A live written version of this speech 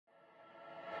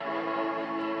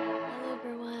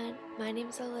my name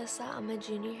is Alyssa. I'm a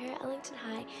junior here at Ellington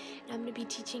High, and I'm going to be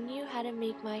teaching you how to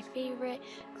make my favorite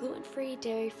gluten-free,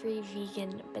 dairy-free,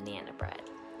 vegan banana bread.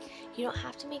 You don't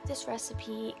have to make this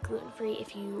recipe gluten-free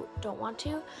if you don't want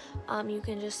to. You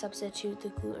can just substitute the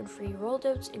gluten-free rolled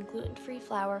oats and gluten-free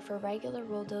flour for regular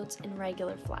rolled oats and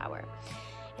regular flour.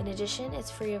 In addition, it's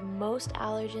free of most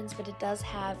allergens, but it does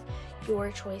have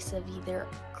your choice of either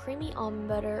creamy almond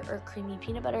butter or creamy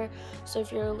peanut butter. So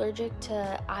if you're allergic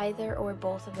to either or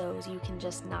both of those, you can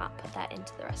just not put that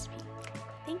into the recipe.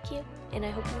 Thank you, and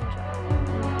I hope you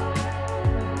enjoy.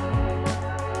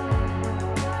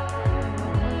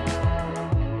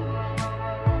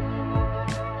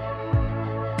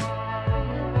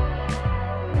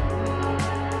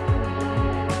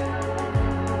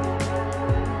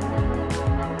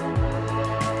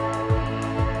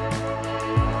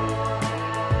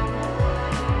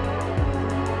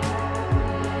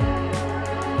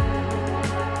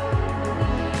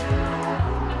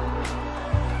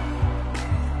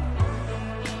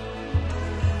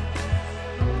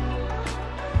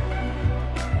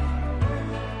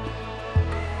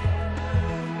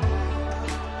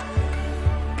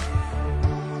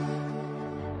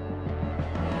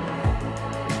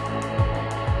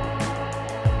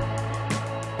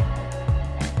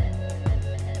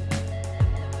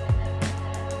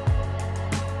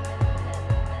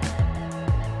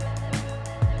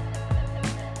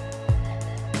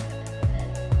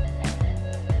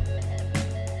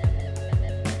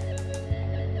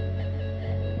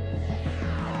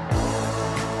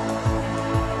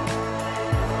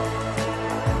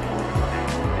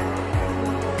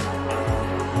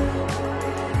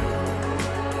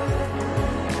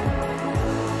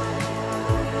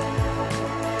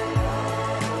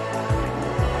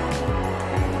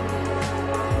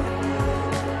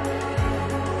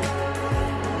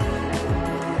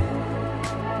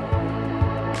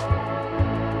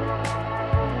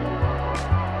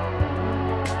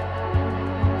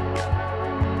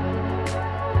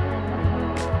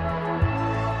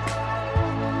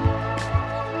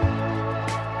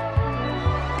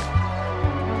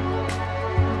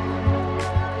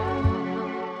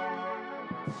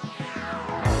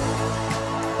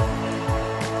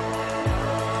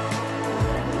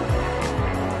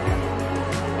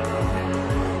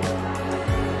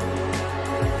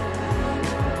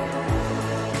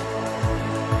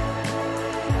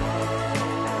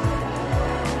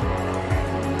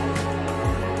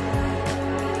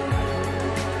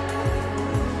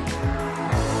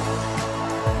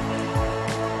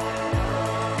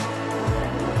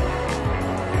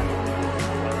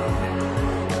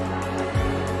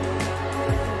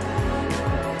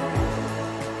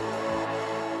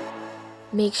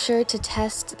 Make sure to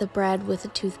test the bread with a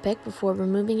toothpick before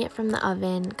removing it from the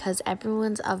oven, because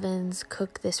everyone's ovens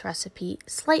cook this recipe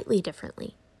slightly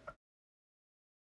differently.